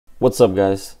What's up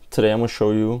guys? Today I'm going to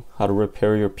show you how to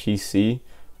repair your PC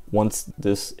once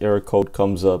this error code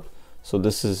comes up. So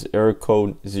this is error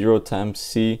code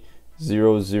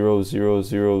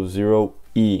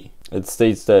 0xc000000e. It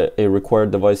states that a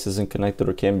required device isn't connected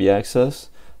or can be accessed.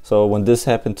 So when this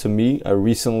happened to me, I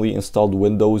recently installed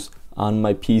Windows on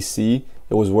my PC.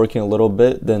 It was working a little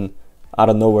bit, then out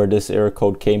of nowhere this error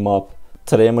code came up.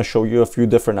 Today I'm going to show you a few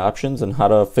different options on how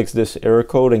to fix this error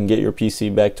code and get your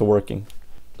PC back to working.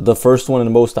 The first one and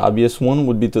the most obvious one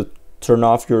would be to turn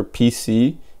off your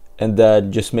PC and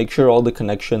then just make sure all the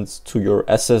connections to your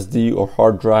SSD or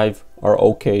hard drive are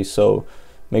okay. So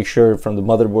make sure from the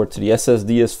motherboard to the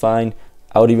SSD is fine.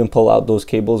 I would even pull out those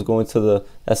cables going to the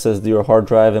SSD or hard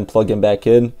drive and plug them back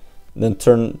in. Then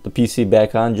turn the PC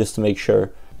back on just to make sure.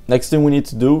 Next thing we need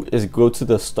to do is go to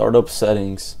the startup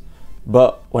settings.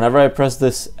 But whenever I press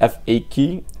this F8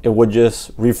 key, it would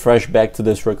just refresh back to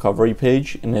this recovery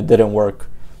page and it didn't work.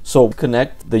 So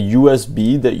connect the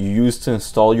USB that you used to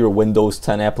install your Windows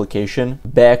 10 application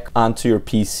back onto your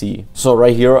PC. So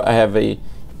right here I have a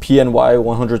PNY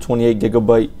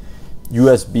 128GB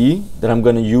USB that I'm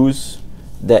going to use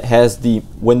that has the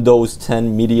Windows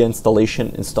 10 media installation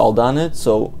installed on it.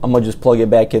 So I'm going to just plug it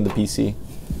back in the PC.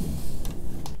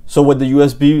 So with the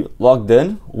USB logged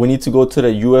in, we need to go to the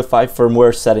UEFI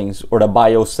firmware settings or the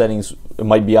BIOS settings. It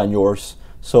might be on yours.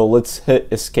 So let's hit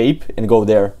escape and go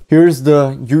there. Here's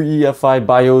the UEFI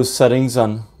BIOS settings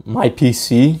on my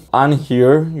PC. On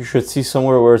here, you should see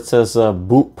somewhere where it says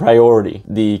boot priority.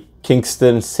 The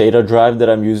Kingston SATA drive that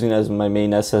I'm using as my main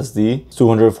SSD,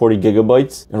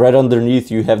 240GB. And right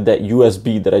underneath, you have that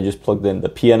USB that I just plugged in, the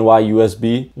PNY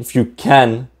USB. If you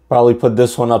can, probably put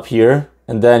this one up here.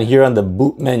 And then here on the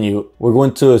boot menu, we're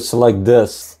going to select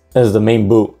this as the main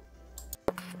boot.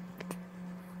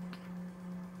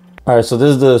 Alright, so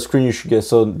this is the screen you should get.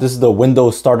 So this is the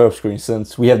Windows startup screen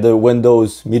since we have the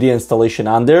Windows media installation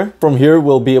on there. From here,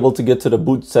 we'll be able to get to the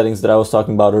boot settings that I was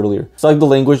talking about earlier. Select the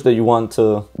language that you want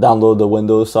to download the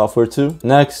Windows software to.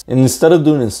 Next, and instead of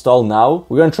doing install now,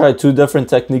 we're going to try two different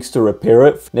techniques to repair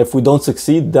it. And if we don't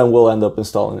succeed, then we'll end up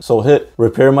installing it. So hit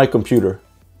repair my computer.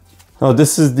 Now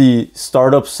this is the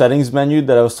startup settings menu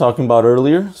that I was talking about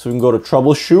earlier. So we can go to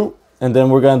troubleshoot. And then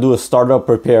we're going to do a startup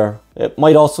repair. It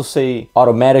might also say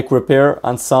automatic repair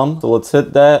on some. So let's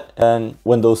hit that and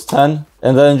Windows 10.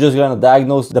 And then just going to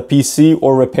diagnose the PC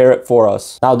or repair it for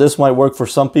us. Now this might work for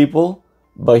some people,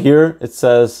 but here it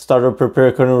says startup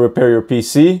repair couldn't repair your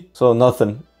PC. So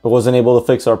nothing. It wasn't able to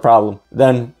fix our problem.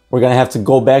 Then we're going to have to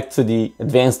go back to the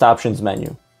advanced options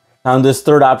menu. Now in this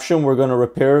third option, we're going to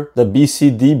repair the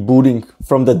BCD booting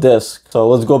from the disk. So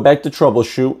let's go back to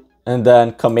troubleshoot and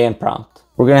then command prompt.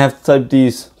 We're going to have to type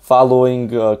these following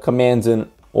commands in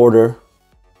order.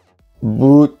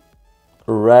 Boot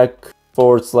rec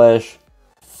 /fix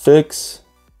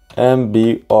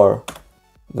mbr.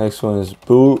 Next one is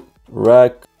boot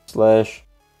rec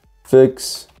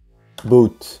 /fix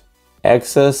boot.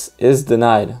 Access is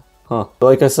denied.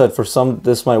 Like I said, for some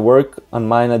this might work. On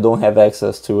mine I don't have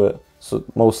access to it, so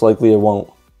most likely it won't.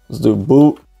 Let's do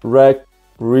boot rec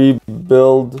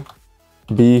rebuild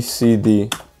BCD.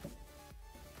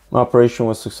 Operation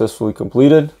was successfully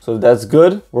completed, so that's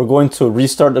good. We're going to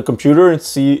restart the computer and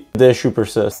see if the issue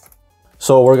persists.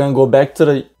 So we're going to go back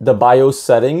to the BIOS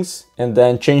settings and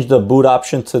then change the boot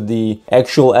option to the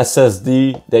actual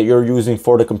SSD that you're using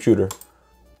for the computer.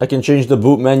 I can change the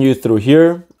boot menu through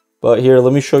here, but here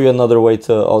let me show you another way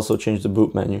to also change the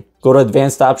boot menu. Go to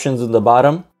advanced options in the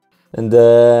bottom and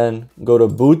then go to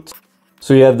boot.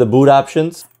 So you have the boot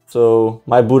options. So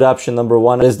my boot option number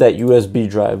one is that USB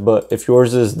drive, but if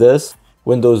yours is this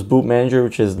Windows Boot Manager,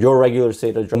 which is your regular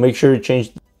SATA drive, make sure you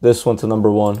change this one to number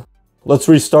one. Let's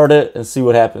restart it and see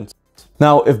what happens.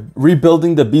 Now, if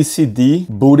rebuilding the BCD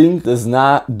booting does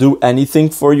not do anything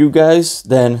for you guys,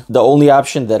 then the only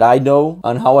option that I know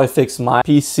on how I fix my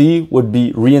PC would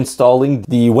be reinstalling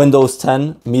the Windows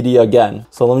 10 media again.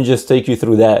 So let me just take you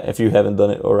through that if you haven't done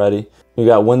it already. You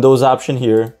got Windows option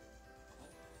here.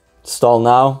 Install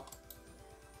now.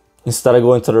 Instead of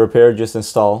going to the repair, just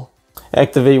install.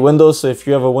 Activate Windows. So if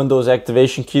you have a Windows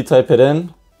activation key, type it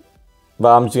in.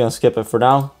 But I'm just going to skip it for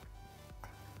now.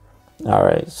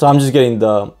 Alright, so I'm just getting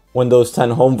the Windows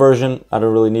 10 home version. I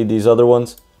don't really need these other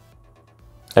ones.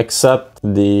 Accept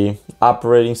the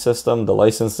operating system, the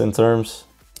licensing terms.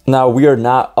 Now we are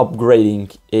not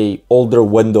upgrading a older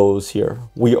Windows here.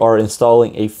 We are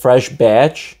installing a fresh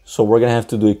batch, so we're gonna have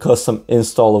to do a custom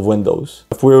install of Windows.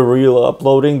 If we're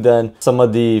re-uploading, then some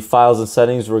of the files and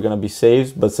settings were gonna be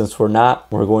saved, but since we're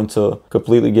not, we're going to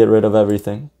completely get rid of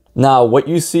everything. Now what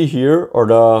you see here are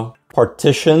the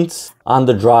partitions on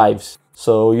the drives.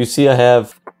 So you see I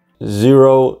have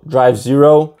 0,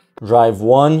 drive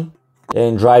 1,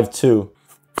 and drive 2.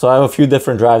 So I have a few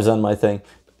different drives on my thing.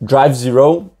 Drive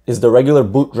 0 is the regular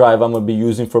boot drive I'm going to be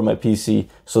using for my PC.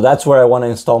 So that's where I want to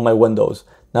install my Windows.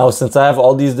 Now, since I have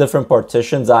all these different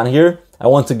partitions on here, I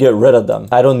want to get rid of them.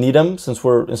 I don't need them since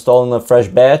we're installing a fresh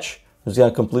batch. I'm just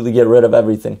going to completely get rid of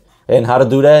everything. And how to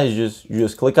do that is you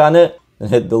just click on it and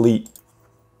hit delete.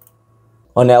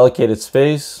 Unallocated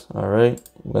space. All right,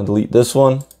 I'm going to delete this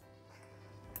one.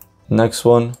 Next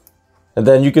one. And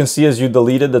then you can see as you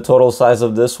delete it, the total size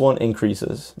of this one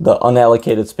increases. The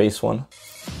unallocated space one.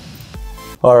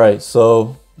 All right,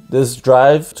 so this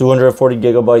drive, 240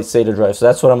 gigabyte SATA drive. So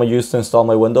that's what I'm gonna use to install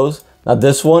my Windows. Now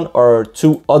this one are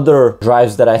 2 other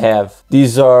drives that I have.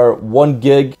 These are 1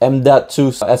 gig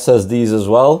M.2 SSDs as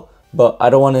well, but I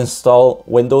don't want to install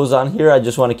Windows on here. I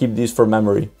just want to keep these for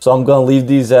memory. So I'm gonna leave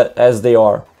these as they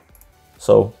are.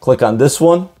 So click on this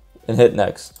one and hit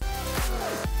next.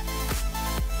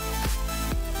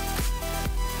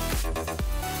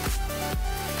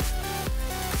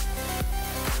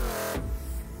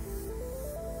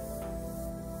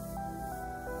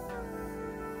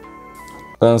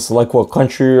 Then select what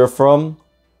country you're from.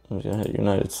 I'm just gonna hit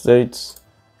United States.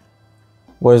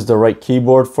 Where's the right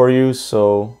keyboard for you?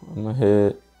 So I'm gonna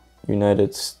hit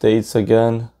United States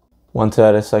again. Want to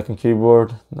add a second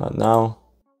keyboard? Not now.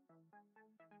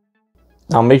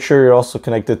 Now make sure you're also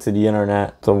connected to the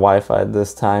internet, to Wi-Fi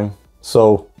this time.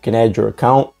 So you can add your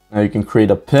account. Now you can create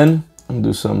a PIN and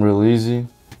do something real easy.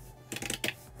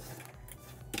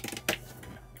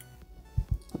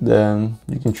 Then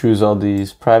you can choose all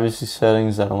these privacy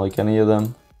settings. I don't like any of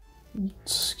them.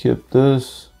 Skip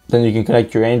this. Then you can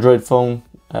connect your Android phone.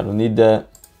 I don't need that.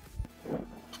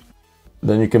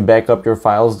 Then you can back up your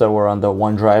files that were on the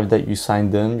OneDrive that you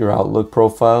signed in, your Outlook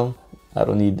profile. I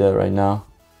don't need that right now.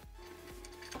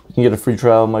 You can get a free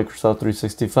trial of Microsoft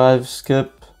 365.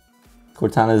 Skip.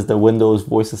 Cortana is the Windows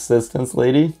voice assistance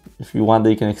lady. If you want,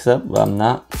 they can accept, but I'm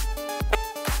not.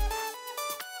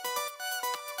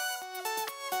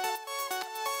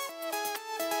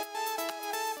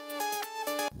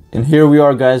 And here we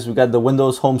are, guys. We got the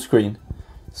Windows home screen.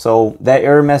 So that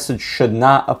error message should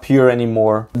not appear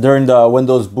anymore during the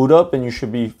Windows boot up, and you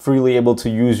should be freely able to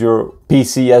use your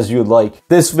PC as you'd like. If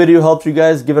this video helped you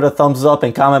guys, give it a thumbs up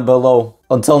and comment below.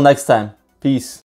 Until next time, peace.